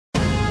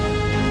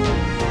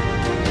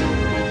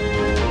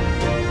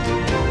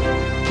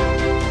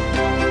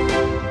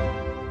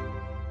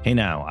Hey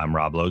now, I'm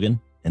Rob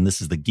Logan, and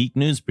this is the Geek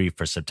News Brief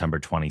for September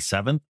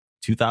 27th,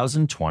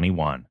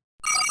 2021.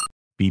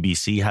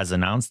 BBC has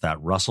announced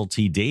that Russell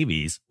T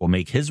Davies will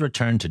make his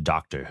return to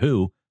Doctor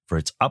Who for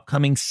its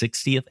upcoming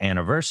 60th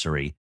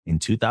anniversary in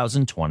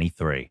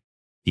 2023.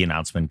 The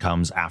announcement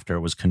comes after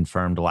it was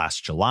confirmed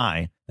last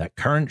July that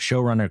current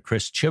showrunner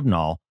Chris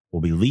Chibnall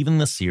will be leaving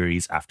the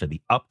series after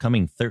the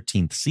upcoming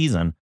 13th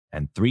season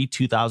and 3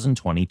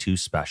 2022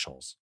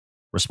 specials.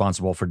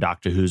 Responsible for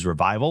Doctor Who's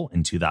revival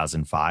in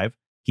 2005,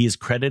 he is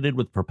credited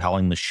with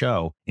propelling the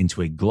show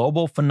into a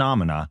global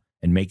phenomena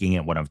and making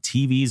it one of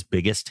TV's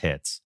biggest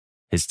hits.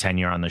 His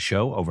tenure on the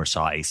show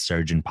oversaw a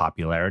surge in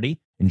popularity,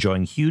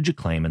 enjoying huge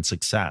acclaim and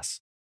success,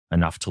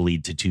 enough to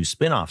lead to 2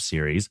 spin-off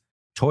series,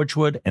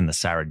 Torchwood and the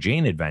Sarah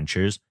Jane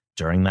Adventures,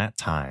 during that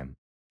time.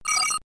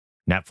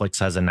 Netflix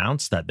has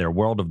announced that their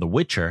world of The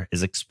Witcher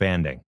is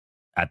expanding.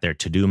 At their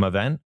Tudum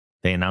event,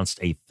 they announced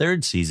a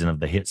 3rd season of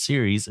the hit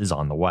series is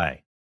on the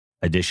way.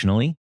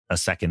 Additionally, a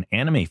 2nd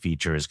anime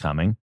feature is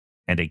coming,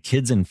 and a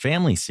kids and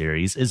family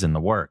series is in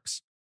the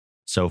works.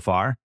 So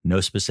far,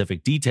 no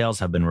specific details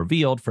have been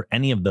revealed for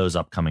any of those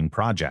upcoming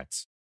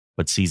projects,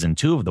 but Season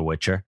 2 of The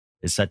Witcher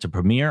is set to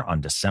premiere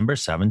on December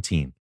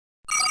 17th.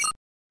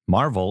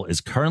 Marvel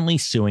is currently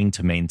suing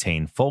to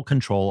maintain full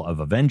control of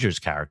Avengers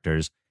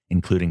characters,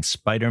 including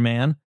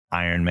Spider-Man,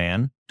 Iron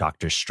Man,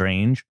 Doctor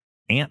Strange,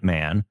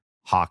 Ant-Man,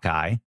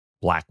 Hawkeye,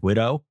 Black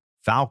Widow,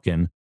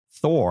 Falcon,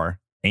 Thor,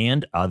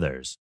 and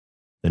others.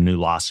 The new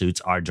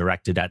lawsuits are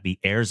directed at the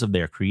heirs of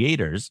their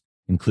creators,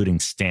 including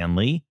Stan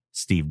Lee,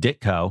 Steve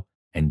Ditko,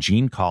 and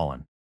Gene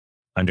Colan.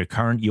 Under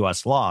current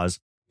U.S. laws,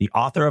 the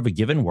author of a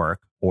given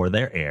work, or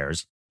their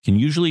heirs, can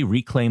usually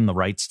reclaim the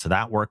rights to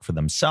that work for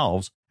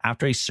themselves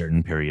after a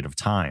certain period of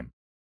time.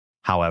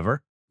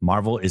 However,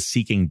 Marvel is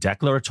seeking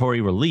declaratory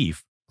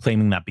relief,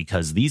 claiming that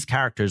because these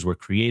characters were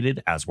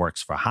created as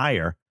works for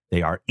hire,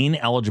 they are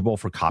ineligible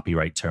for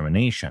copyright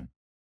termination.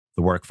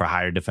 The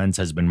work-for-hire defense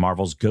has been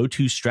Marvel's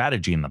go-to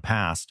strategy in the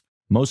past,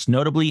 most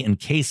notably in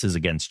cases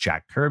against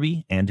Jack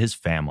Kirby and his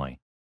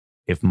family.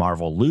 If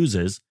Marvel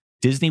loses,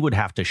 Disney would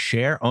have to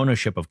share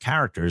ownership of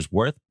characters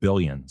worth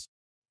billions.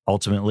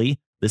 Ultimately,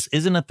 this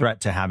isn't a threat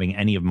to having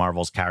any of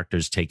Marvel's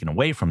characters taken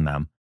away from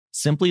them,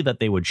 simply that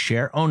they would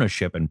share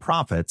ownership and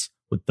profits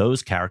with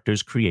those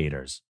characters'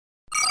 creators.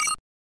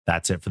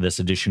 That's it for this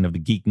edition of the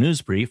Geek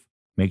News Brief.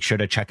 Make sure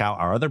to check out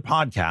our other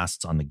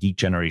podcasts on the Geek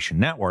Generation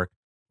Network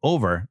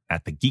over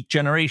at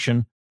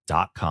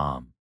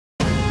thegeekgeneration.com.